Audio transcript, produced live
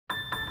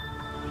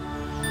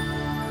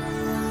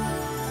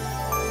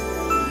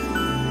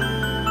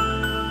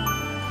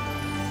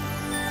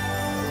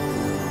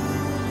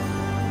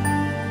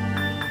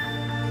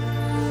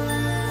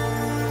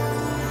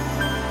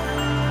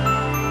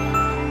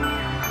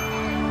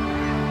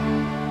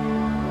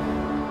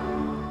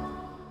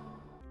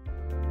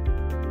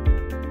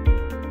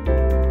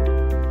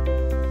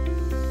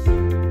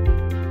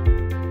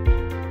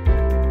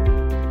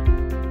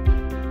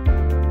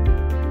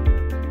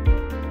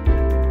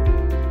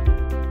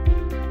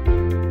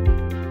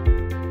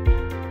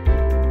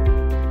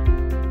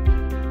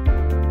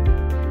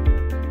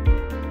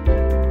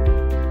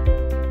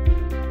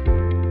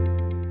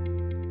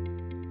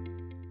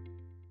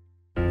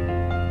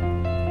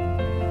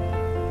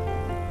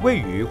位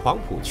于黄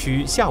埔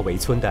区下围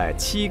村的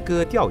七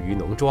哥钓鱼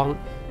农庄，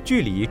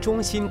距离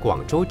中新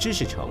广州知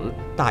识城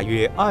大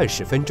约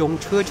20分钟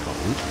车程。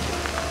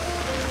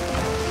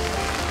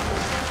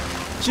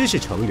知识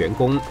城员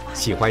工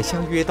喜欢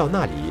相约到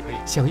那里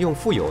享用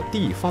富有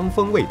地方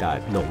风味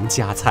的农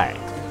家菜。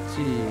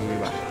鲫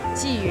鱼吧，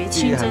鲫鱼，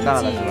清蒸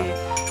鲫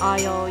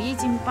鱼，有1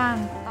斤半。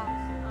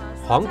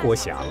黄国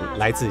祥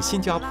来自新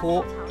加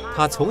坡，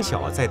他从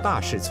小在大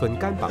市村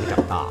干房长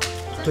大，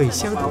对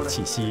乡土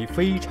气息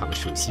非常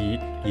熟悉，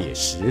也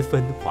十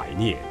分怀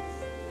念。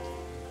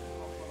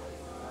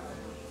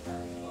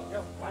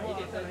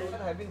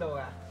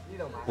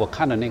我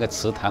看了那个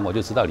池塘，我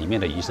就知道里面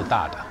的鱼是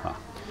大的啊。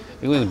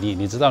因为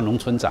你知道农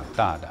村长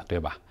大的，对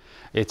吧？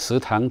池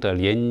塘的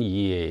涟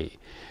漪，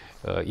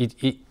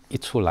一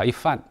出来一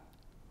泛，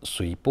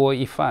水波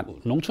一泛，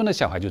农村的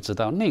小孩就知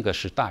道那个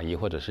是大鱼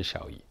或者是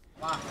小鱼。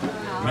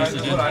没时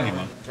间看你们。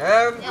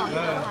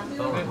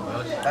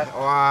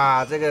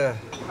哇，这个。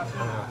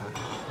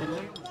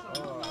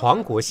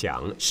黄国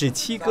祥是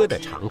七哥的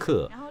常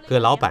客，和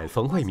老板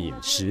冯慧敏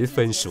十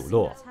分熟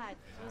络。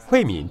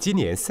慧敏今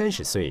年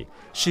30岁，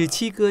是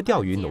七哥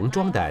钓鱼农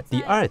庄的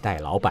第2代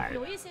老板。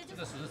这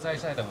个实实在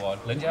在的，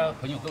人家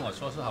朋友跟我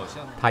说是好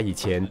像。他以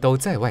前都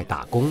在外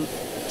打工，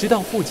直到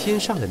父亲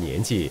上了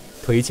年纪，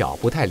腿脚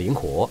不太灵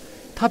活，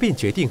他便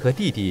决定和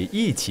弟弟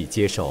一起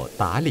接手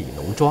打理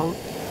农庄。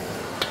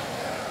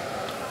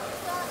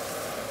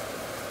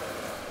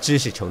知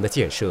识城的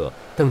建设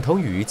等同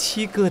于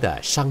七哥的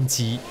商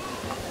机，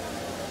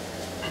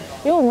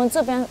因为我们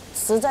这边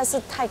实在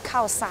是太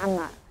靠山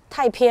了，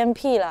太偏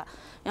僻了。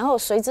然后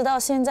谁知道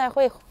现在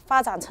会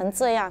发展成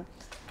这样？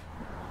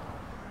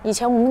以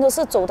前我们都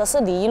是走的是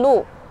泥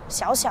路，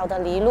小小的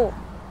泥路。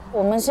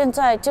我们现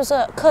在就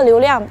是客流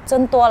量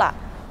增多了，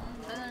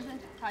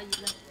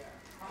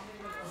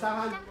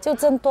就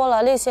增多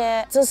了那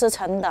些知识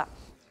城的，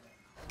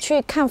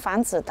去看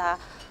房子的，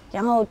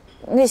然后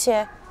那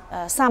些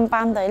上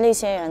班的那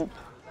些人，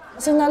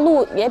现在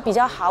路也比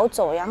较好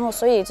走，然后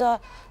所以这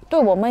对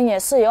我们也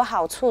是有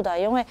好处的，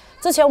因为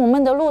之前我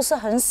们的路是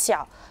很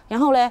小。然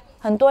后呢，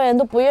很多人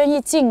都不愿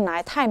意进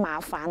来，太麻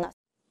烦了。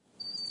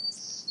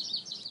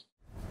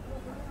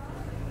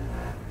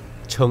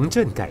城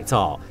镇改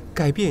造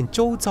改变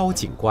周遭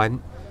景观，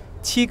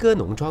七哥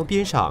农庄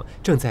边上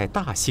正在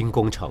大兴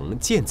工程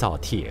建造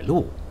铁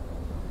路，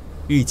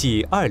预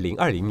计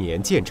2020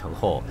年建成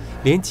后，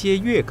连接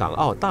粤港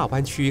澳大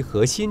湾区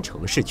核心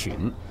城市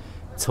群。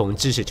从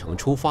知识城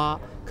出发，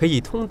可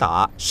以通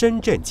达深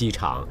圳机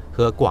场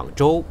和广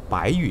州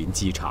白云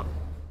机场。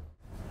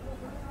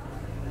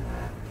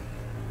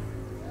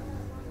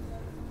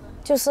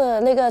就是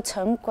那个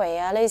城轨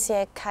啊，那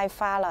些开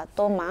发了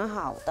都蛮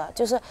好的，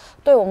就是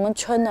对我们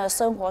村的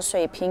生活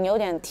水平有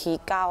点提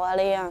高啊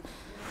那样。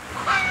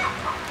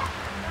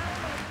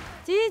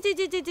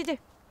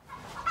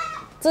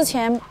之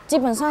前基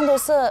本上都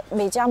是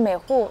每家每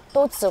户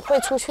都只会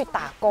出去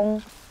打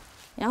工，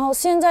然后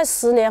现在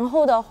10年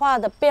后的话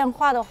的变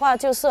化的话，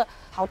就是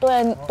好多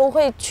人都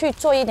会去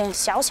做一点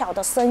小小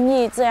的生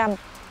意，这样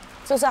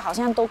就是好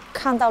像都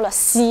看到了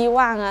希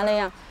望啊那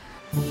样。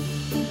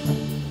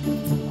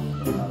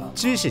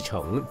知识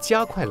城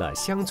加快了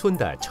乡村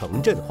的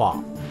城镇化。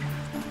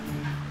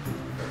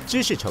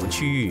知识城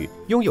区域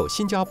拥有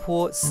新加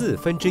坡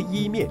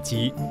1/4面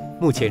积，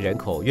目前人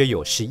口约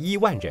有11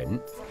万人。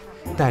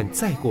但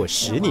再过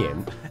10年，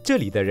这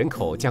里的人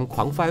口将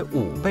狂翻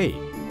5倍，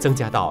增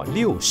加到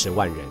60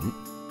万人。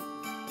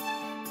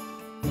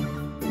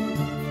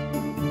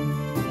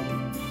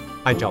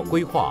按照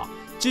规划，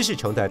知识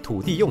城的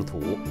土地用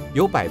途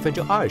有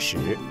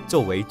20%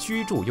作为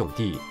居住用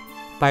地。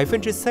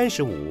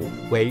35%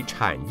为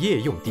产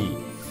业用地，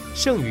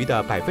剩余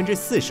的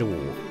45%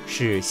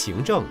是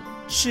行政、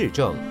市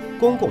政、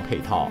公共配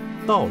套、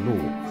道路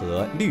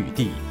和绿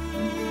地。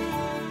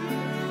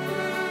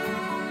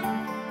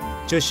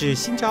这是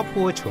新加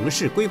坡城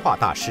市规划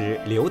大师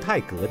刘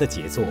泰阁的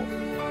杰作。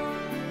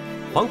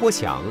黄国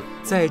祥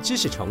在知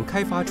识城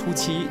开发初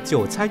期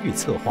就参与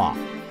策划，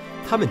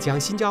他们将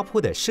新加坡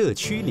的社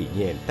区理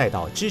念带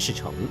到知识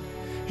城，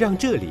让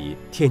这里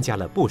添加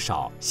了不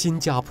少新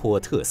加坡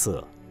特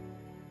色。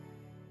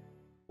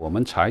我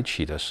们采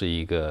取的是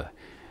一个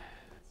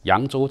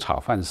扬州炒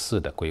饭式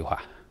的规划，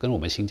跟我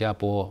们新加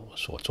坡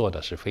所做的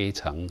是非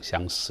常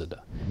相似的。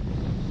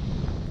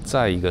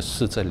在一个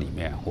市镇里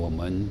面，我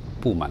们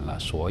布满了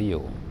所有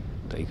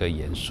的一个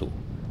元素，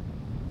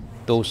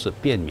都是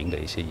便民的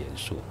一些元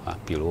素啊，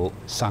比如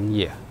商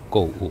业、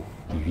购物、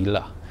娱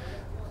乐、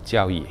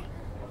教育、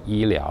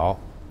医疗、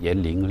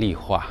园林绿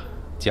化、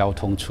交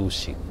通出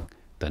行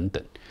等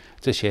等，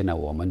这些呢，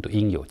我们都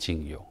应有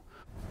尽有。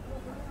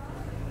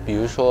比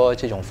如说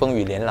这种风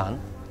雨连廊，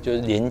就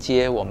是连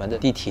接我们的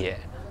地铁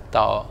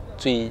到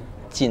最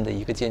近的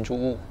一个建筑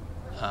物，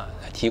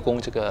提供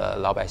这个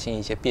老百姓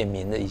一些便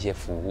民的一些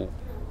服务。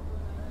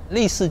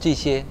类似这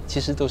些，其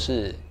实都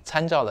是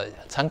参考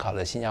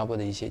了新加坡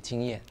的一些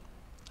经验，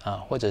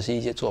或者是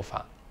一些做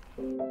法。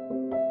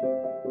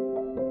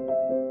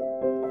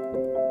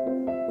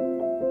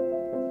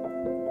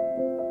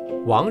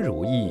王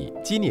如意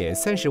今年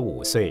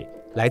35岁，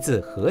来自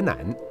河南。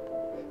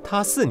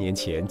他4年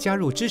前加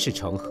入知识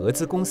城合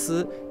资公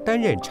司，担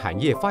任产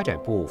业发展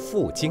部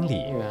副经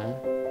理。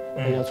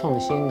一个创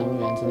新能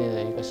源之类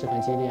的一个示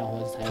范基地啊，或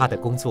者是他的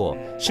工作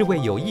是为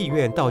有意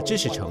愿到知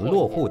识城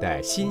落户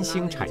的新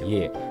兴产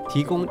业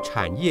提供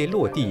产业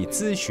落地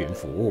咨询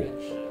服务。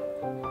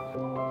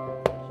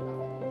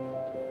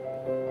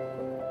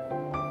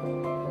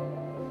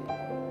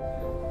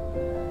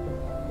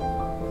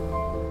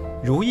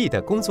如意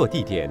的工作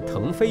地点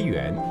腾飞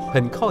园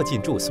很靠近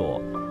住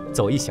所，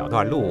走一小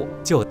段路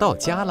就到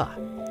家了。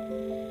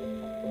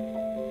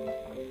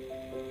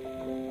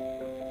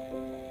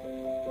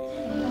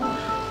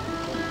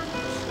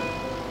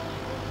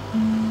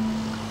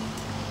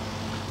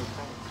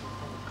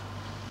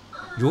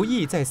如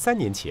意在3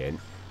年前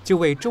就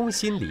为中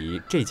心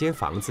里这间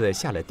房子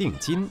下了定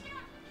金，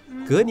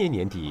隔年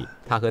年底，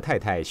他和太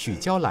太许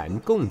娇兰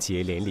共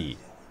结连理，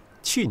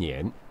去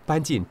年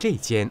搬进这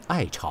间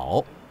爱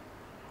巢。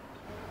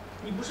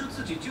你不是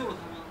自己救了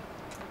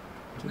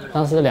他吗？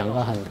当时2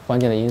个很关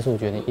键的因素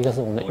决定，一个是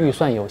我们的预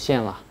算有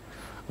限了，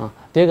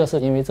第二个是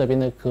因为这边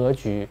的格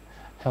局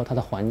还有它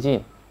的环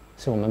境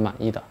是我们满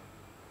意的。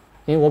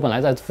因为我本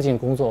来在附近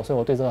工作，所以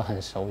我对这个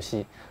很熟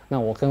悉。那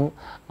我跟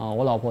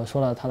我老婆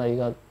说了她的一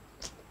个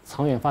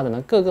长远发展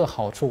的各个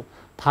好处，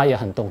她也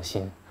很动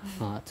心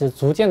就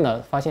逐渐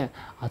的发现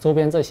周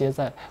边这些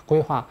在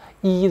规划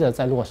一一的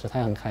在落实，她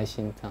也很开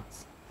心这样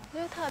子。就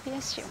特别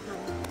喜欢。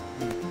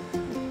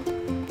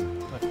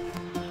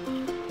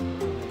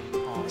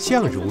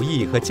像如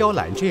意和娇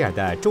兰这样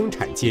的中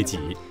产阶级，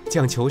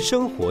讲求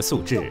生活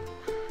素质，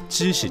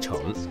知识城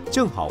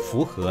正好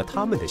符合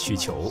他们的需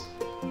求。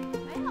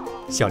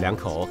小两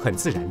口很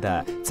自然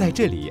地在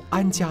这里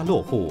安家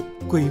落户，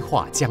规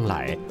划将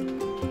来。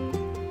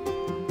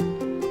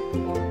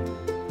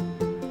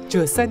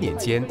这3年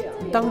间，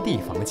当地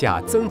房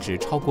价增值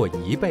超过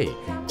1倍，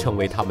成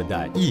为他们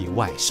的意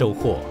外收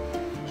获。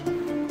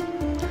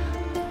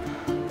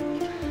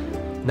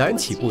南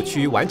起步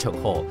区完成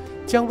后，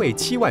将为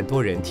7万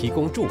多人提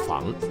供住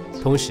房，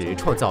同时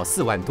创造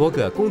4万多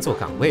个工作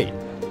岗位。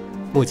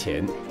目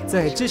前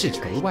在知识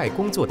城外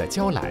工作的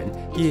娇兰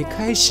也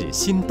开始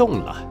心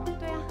动了。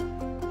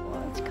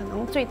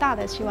最大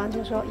的期望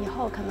就是说，以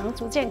后可能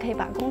逐渐可以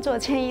把工作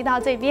迁移到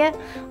这边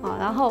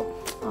然后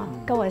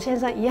跟我先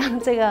生一样，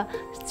这个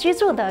居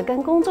住的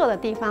跟工作的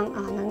地方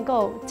能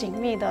够紧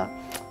密的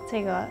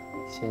这个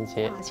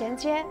衔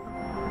接。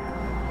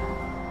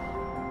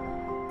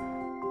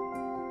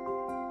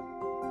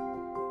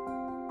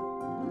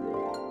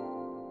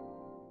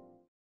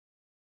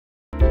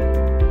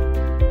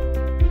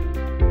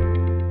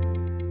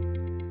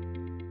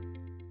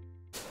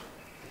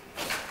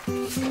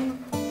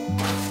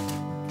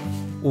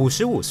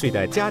55岁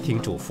的家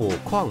庭主妇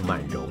邝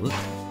满荣，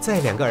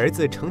在2个儿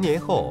子成年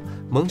后，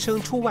萌生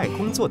出外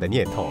工作的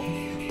念头，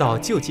到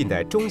就近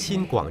的中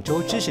新广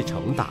州知识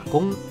城打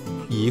工，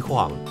一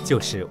晃就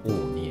是5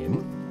年。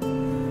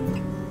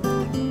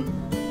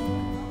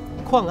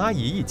邝阿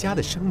姨一家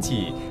的生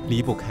计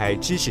离不开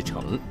知识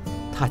城，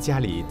她家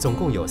里总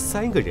共有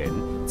3个人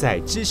在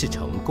知識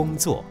城工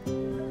作。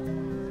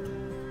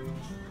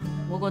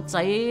我個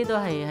仔都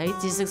係喺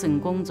知識城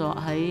工作，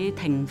喺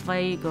庭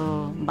輝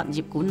個物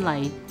業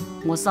管理。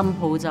我新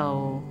抱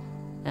就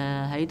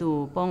喺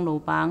度幫老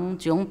闆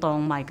掌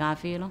檔賣咖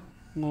啡咯。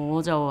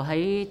我就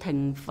喺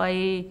庭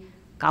輝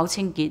搞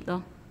清潔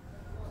咯。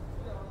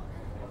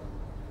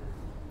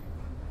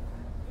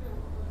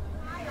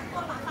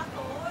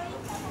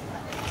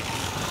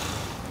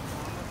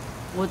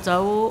我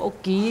走屋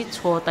企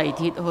坐地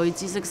鐵去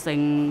知識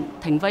城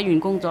庭輝園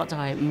工作就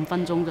係5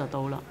分鐘就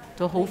到啦，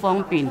就好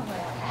方便。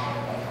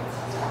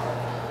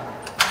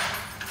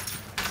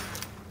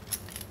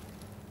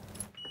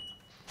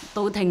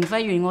到庭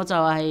輝園我就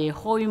係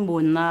開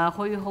門啊、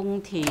開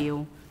空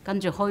調，跟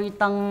住開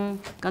燈，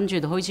跟住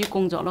就開始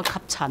工作咯，吸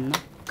塵咯、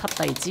吸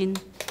地氈。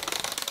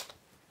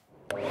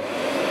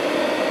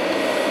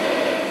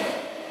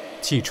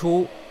起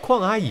初，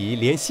邝阿姨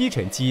连吸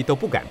尘机都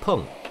不敢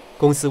碰。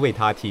公司为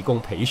她提供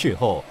培训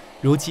后，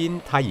如今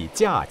她已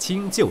驾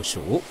轻就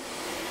熟。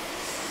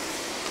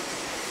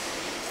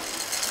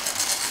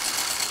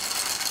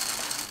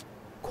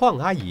邝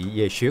阿姨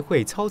也学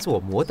会操作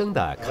摩登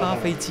的咖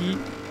啡机，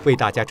为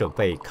大家准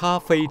备咖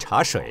啡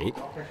茶水。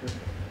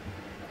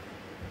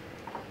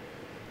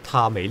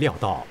她没料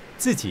到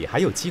自己还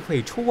有机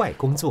会出外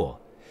工作，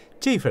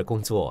这份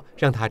工作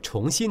让她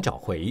重新找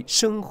回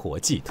生活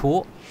寄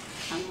托。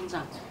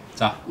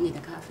早，你的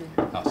咖啡。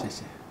好，谢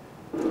谢。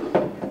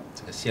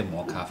这个现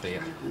磨咖啡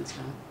啊，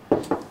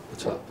不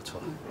错不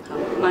错。好，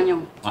慢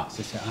用。啊，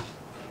谢谢啊。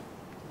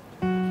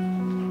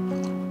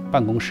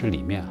办公室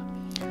里面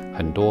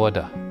很多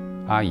的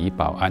阿姨、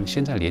保安，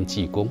现在连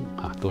技工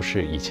都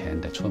是以前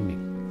的村民。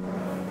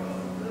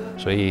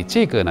所以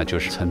这个呢，就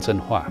是城镇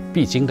化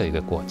必经的一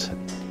个过程。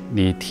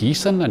你提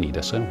升了你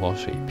的生活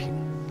水平，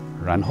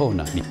然后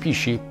呢，你必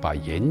须把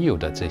原有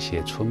的这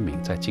些村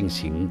民再进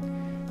行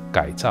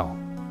改造、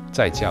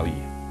再教育，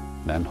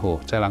然后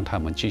再让他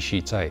们继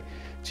续在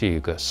这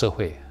个社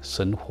会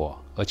生活，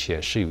而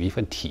且是有一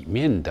份体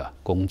面的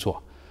工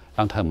作，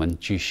让他们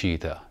继续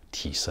的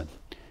提升。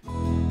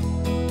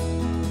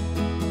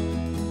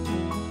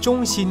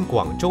中新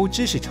广州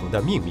知识城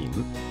的命名，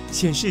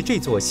显示这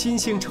座新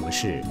兴城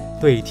市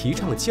对提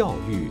倡教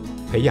育、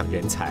培养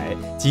人才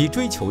及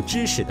追求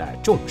知识的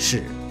重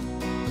视。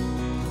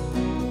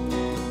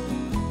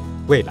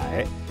未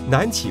来，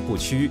南起步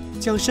区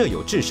将设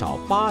有至少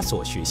8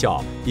所学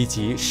校以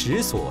及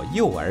10所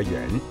幼儿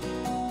园。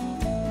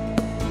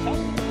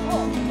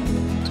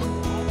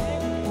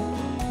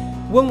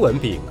温文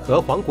炳和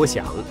黄国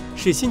祥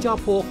是新加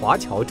坡华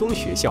侨中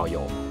学校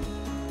友。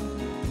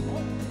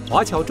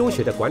华侨中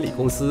学的管理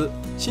公司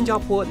新加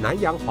坡南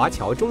洋华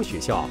侨中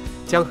学校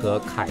将和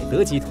凯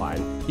德集团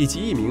以及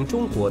一名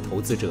中国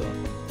投资者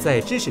在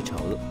知识城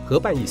合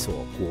办一所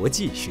国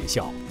际学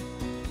校。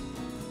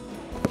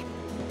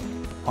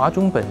华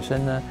中本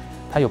身呢，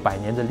它有100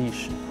年的历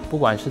史，不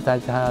管是在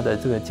它的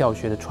这个教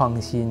学的创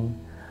新，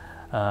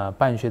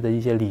办学的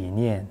一些理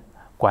念、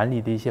管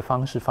理的一些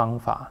方式方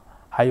法，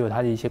还有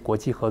它的一些国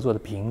际合作的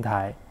平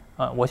台，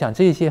我想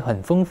这些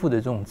很丰富的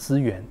这种资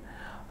源。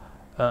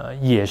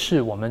也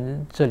是我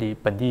们这里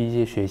本地一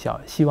些学校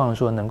希望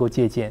说能够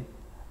借鉴、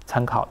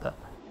参考的。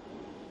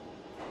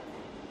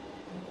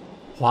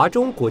华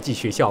中国际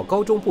学校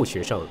高中部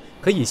学生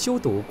可以修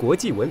读国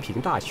际文凭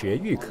大学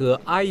预科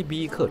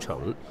IB 课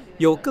程，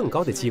有更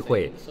高的机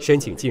会申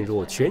请进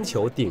入全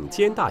球顶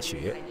尖大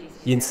学，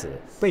因此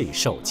备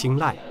受青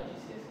睐。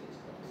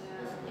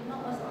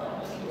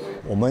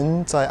我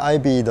们在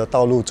IB 的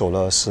道路走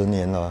了10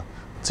年了，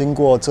经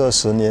过这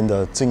10年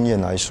的经验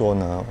来说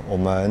呢，我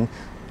们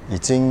已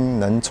经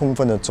能充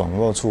分地掌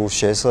握出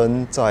学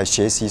生在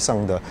学习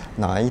上的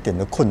哪一点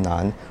的困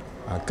难，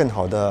更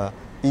好的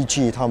依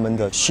据他们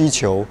的需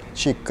求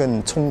去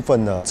更充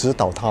分地指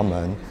导他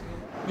们。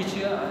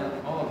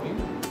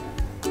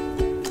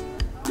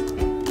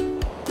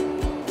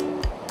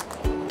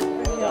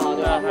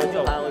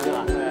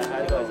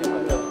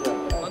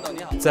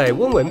在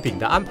温文炳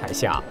的安排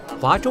下，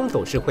华中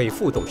董事会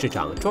副董事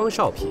长庄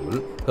少平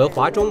和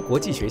华中国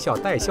际学校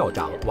代校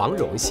长王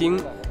荣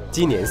兴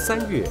今年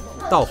3月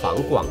到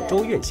访广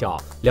州院校，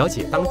了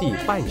解当地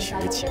办学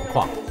情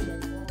况。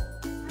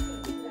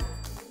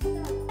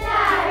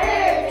夏日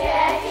绝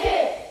句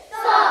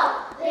送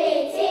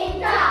李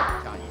清照。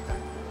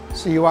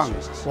希望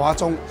华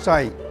中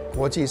在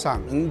国际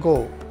上能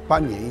够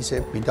扮演一些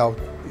比较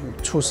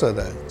出色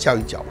的教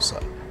育角色，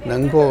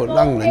能够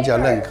让人家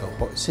认可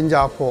新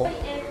加坡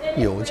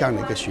有这样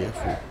的一个学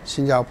府，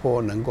新加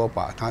坡能够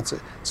把它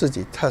自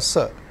己特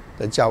色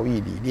的教育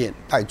理念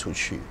带出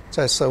去，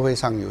在社会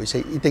上有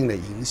一定的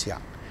影响。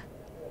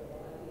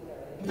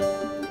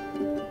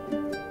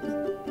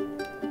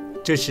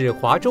这是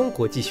华中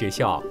国际学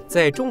校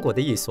在中国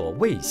的一所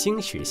卫星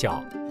学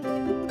校。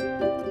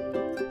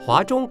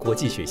华中国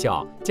际学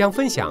校将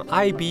分享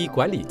IB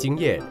管理经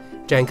验，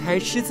展开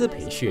师资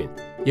培训，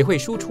也会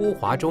输出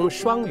华中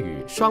双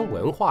语双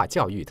文化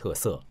教育特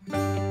色。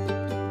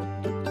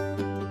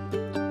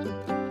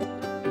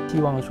希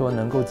望说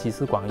能够集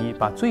思广益，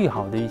把最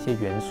好的一些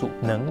元素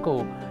能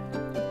够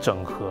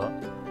整合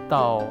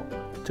到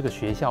这个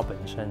学校本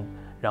身，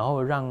然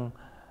后让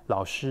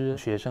老师、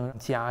学生、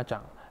家长，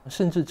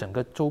甚至整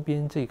个周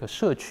边这个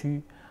社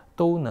区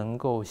都能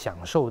够享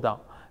受到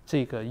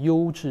这个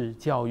优质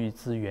教育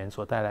资源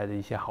所带来的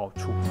一些好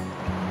处。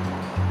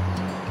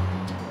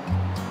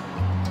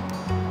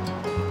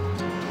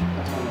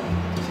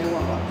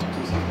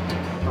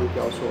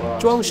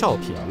庄少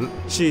平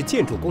是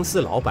建筑公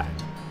司老板，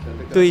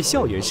对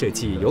校园设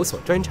计有所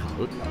专长，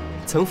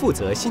曾负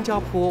责新加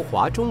坡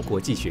华中国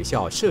际学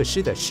校设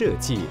施的设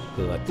计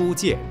和督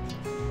建。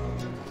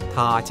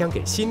他将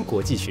给新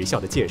国际学校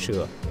的建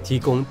设提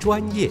供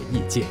专业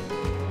意见。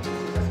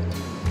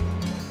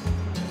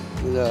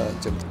那个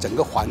整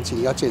个环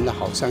境要建得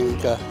好像一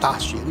个大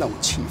学那种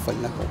气氛，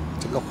那种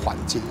整个环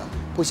境啊，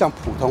不像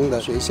普通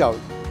的学校。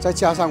再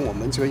加上我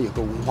们这边有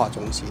个文化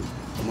中心，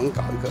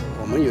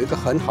我们有一个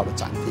很好的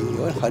展厅，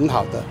有一个很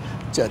好的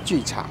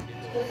剧场。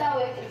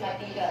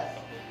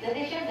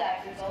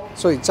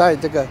所以在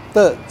这个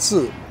的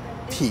字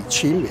体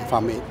群美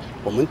方面，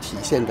我们体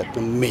现的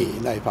美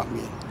那一方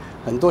面，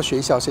很多学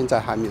校现在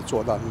还没有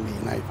做到美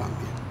那一方面。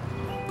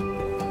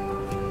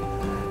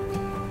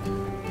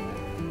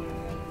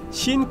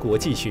新国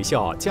际学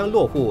校将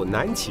落户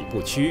南起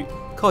步区，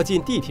靠近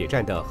地铁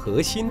站的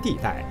核心地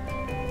带。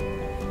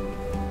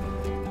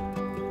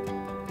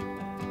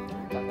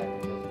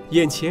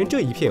眼前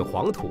这一片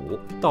黄土，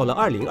到了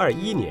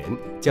2021年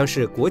将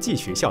是国际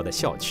学校的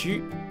校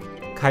区。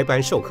开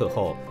班授课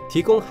后，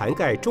提供涵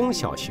盖中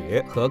小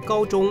学和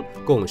高中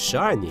共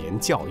12年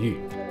教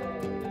育。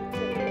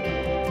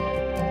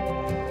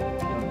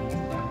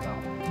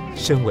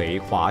身为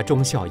华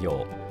中校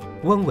友，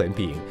温文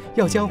炳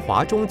要将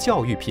华中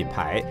教育品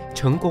牌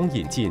成功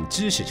引进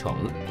知识城，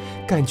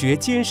感觉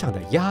肩上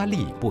的压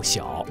力不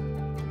小。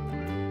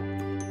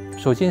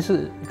首先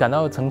是感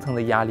到层层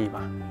的压力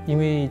吧，因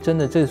为真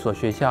的这所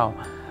学校，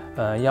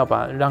要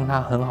让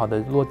它很好的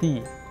落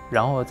地，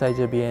然后在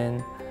这边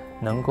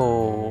能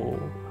够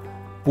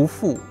不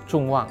负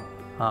众望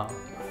啊，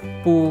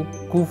不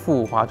辜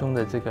负华中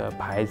的这个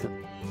牌子。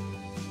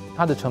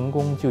它的成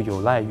功就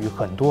有赖于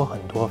很多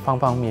方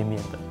方面面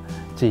的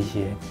这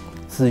些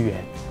资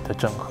源的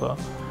整合。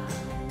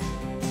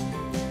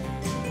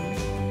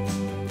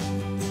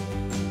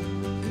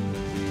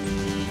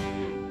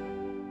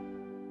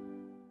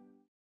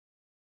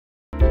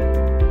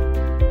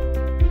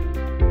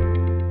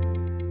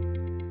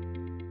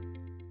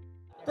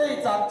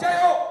队长加油！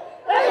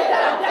队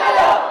长加油！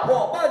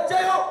伙伴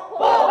加油！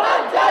伙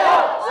伴加油！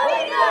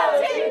热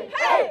情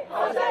嘿，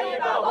好声音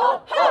爆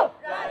红！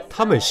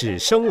他们是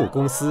生物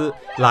公司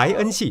莱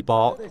恩细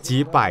胞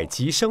及百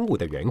吉生物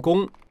的员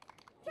工。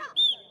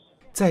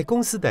在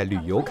公司的旅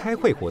游开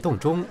会活动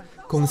中，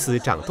公司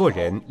掌舵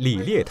人李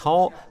烈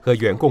涛和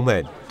员工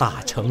们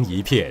打成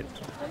一片。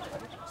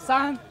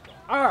3、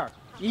2、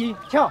1，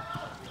跳！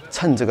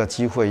趁这个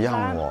机会，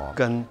让我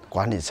跟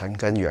管理层、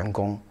跟员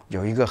工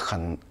有一个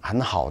很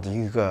好的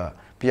一个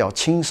比较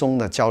轻松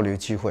的交流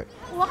机会。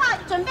5号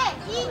准备，1、2、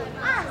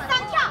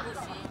3，跳！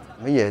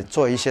我们也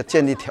做一些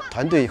建立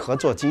团队合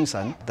作精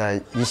神的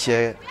一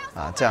些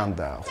这样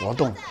的活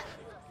动。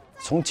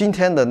从今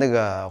天的那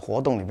个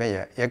活动里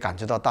面也感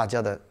觉到大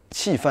家的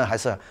气氛还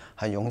是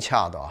很融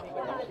洽的啊。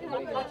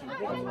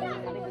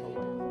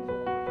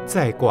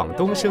在广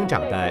东生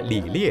长的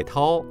李烈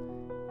涛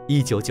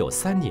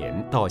，1993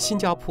年到新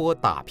加坡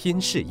打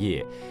拼事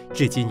业，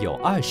至今有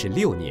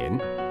26年，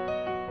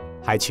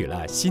还娶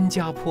了新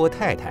加坡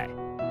太太。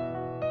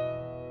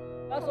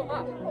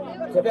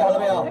准备好了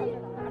没有？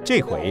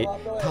这回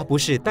他不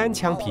是单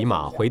枪匹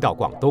马回到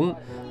广东，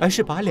而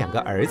是把2个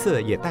儿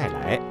子也带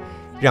来，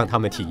让他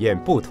们体验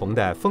不同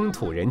的风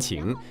土人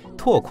情，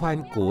拓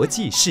宽国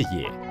际视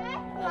野。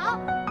好，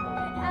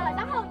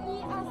然后1、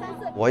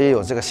2、3、4。我也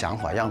有这个想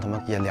法，让他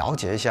们也了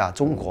解一下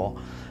中国，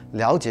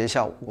了解一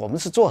下我们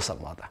是做什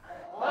么的。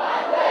团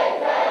队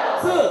加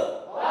油！是。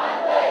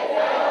团队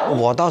加油！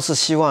我倒是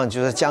希望，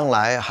就是将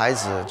来孩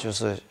子就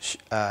是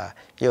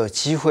也有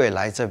机会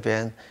来这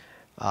边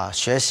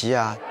学习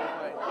啊。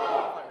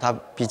他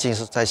毕竟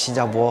是在新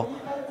加坡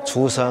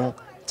出生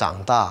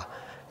长大，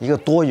一个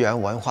多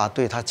元文化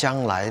对他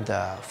将来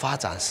的发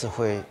展是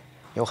会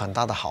有很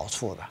大的好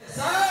处的。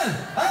3、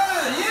2、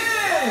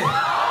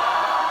1。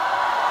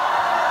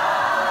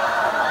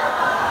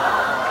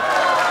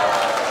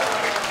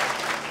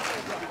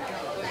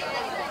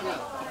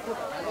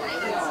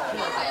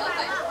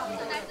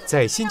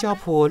在新加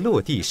坡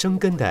落地生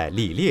根的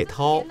李烈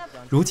涛，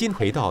如今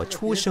回到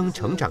出生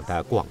成长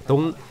的广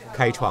东，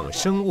开创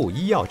生物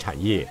医药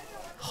产业，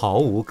毫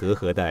无隔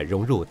阂地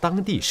融入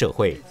当地社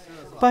会，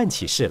办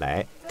起事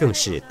来更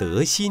是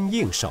得心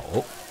应手。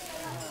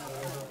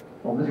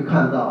我们就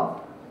看到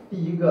第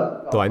一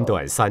个，短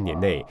短3年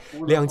内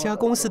，2家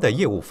公司的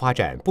业务发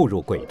展步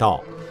入轨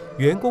道，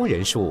员工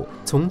人数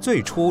从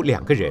最初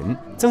2个人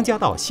增加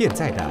到现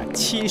在的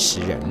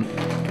70人。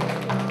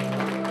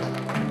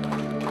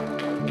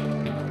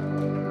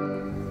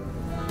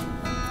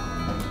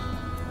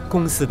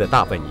公司的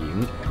大本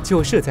营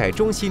就设在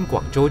中新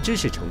广州知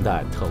识城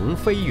的腾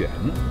飞园。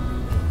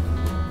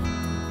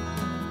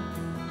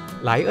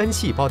莱恩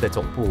细胞的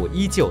总部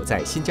依旧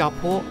在新加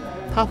坡，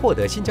它获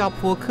得新加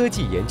坡科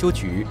技研究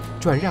局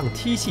转让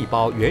T 细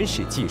胞原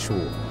始技术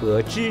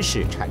和知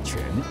识产权。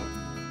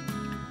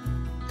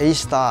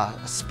A-Star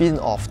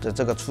Spin-off 的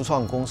这个初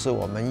创公司，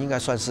我们应该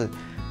算是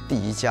第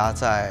1家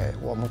在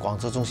我们广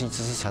州中心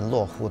知识城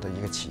落户的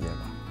一个企业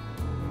吧。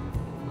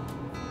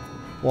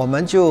我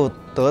们就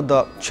得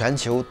到全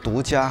球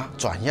独家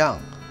转让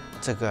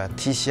这个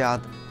TCR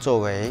作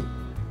为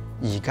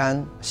乙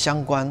肝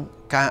相关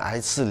肝癌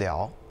治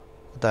疗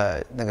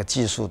的那个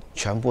技术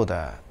全部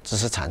的知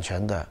识产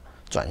权的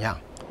转让。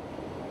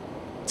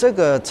这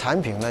个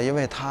产品呢，因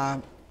为它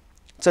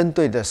针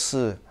对的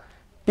是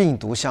病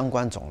毒相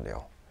关肿瘤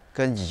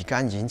跟乙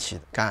肝引起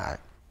的肝癌，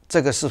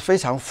这个是非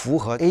常符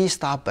合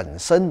A-Star 本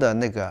身的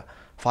那个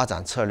发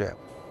展策略。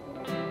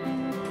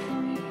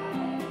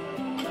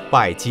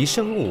百吉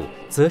生物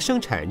则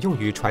生产用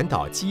于传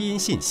导基因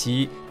信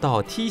息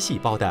到 T 细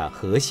胞的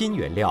核心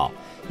原料，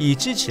以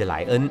支持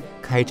莱恩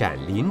开展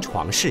临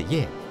床试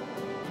验。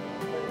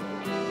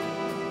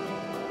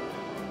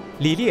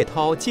李烈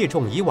涛借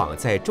重以往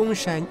在中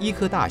山医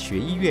科大学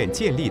医院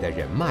建立的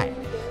人脉，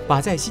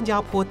把在新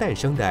加坡诞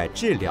生的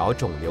治疗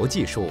肿瘤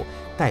技术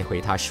带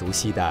回他熟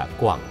悉的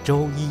广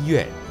州医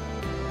院。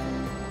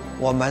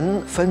我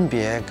们分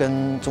别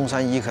跟中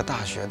山医科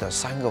大学的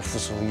3个附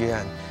属医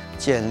院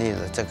建立了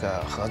这个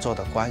合作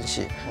的关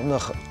系，我们的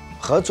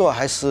合作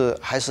还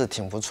是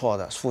挺不错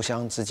的，互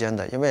相之间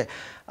的，因为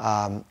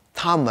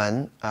他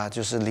们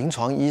就是临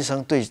床医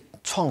生对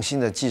创新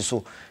的技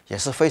术也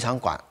是非常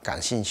感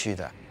兴趣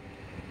的。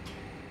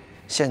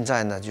现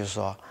在呢，就是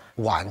说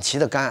晚期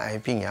的肝癌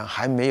病人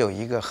还没有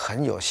一个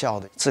很有效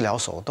的治疗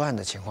手段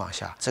的情况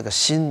下，这个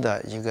新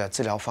的一个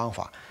治疗方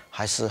法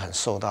还是很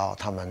受到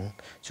他们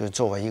就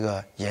作为一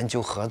个研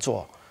究合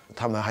作，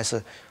他们还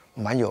是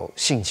蛮有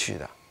兴趣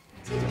的。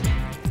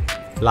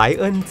莱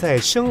恩在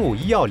生物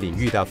医药领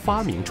域的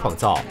发明创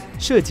造，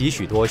涉及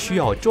许多需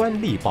要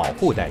专利保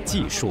护的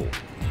技术。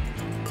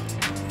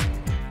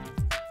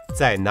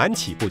在南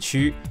起步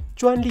区，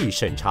专利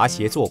审查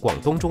协作广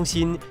东中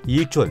心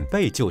已准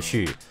备就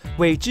绪，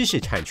为知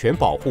识产权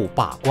保护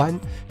把关，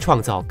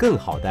创造更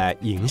好的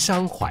营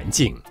商环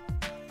境。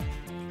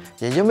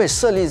也因为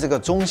设立这个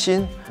中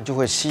心，就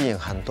会吸引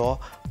很多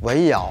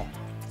围绕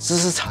知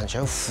识产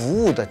权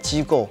服务的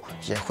机构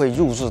也会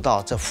入驻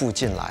到这附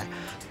近来。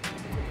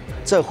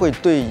这会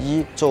对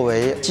于作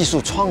为技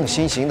术创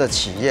新型的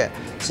企业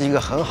是一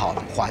个很好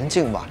的环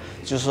境吧。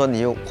就是说，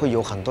你会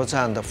有很多这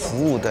样的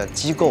服务的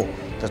机构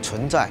的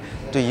存在，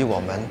对于我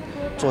们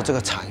做这个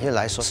产业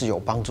来说是有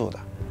帮助的。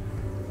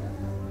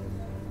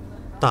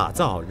打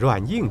造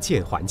软硬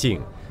件环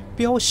境，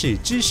标示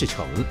知识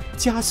城，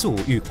加速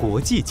与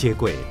国际接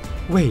轨，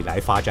未来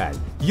发展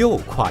又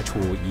跨出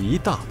一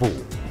大步。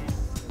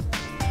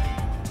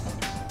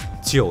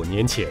9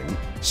年前，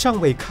尚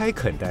未开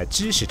垦的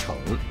知识城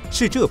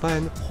是这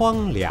般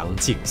荒凉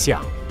景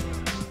象。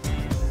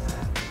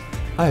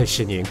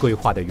20年规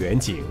划的远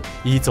景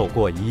已走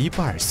过一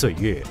半岁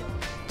月，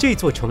这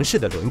座城市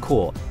的轮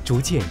廓逐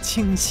渐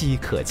清晰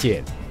可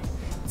见。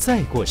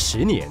再过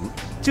10年，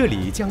这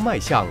里将迈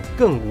向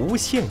更无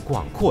限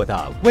广阔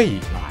的未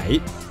来。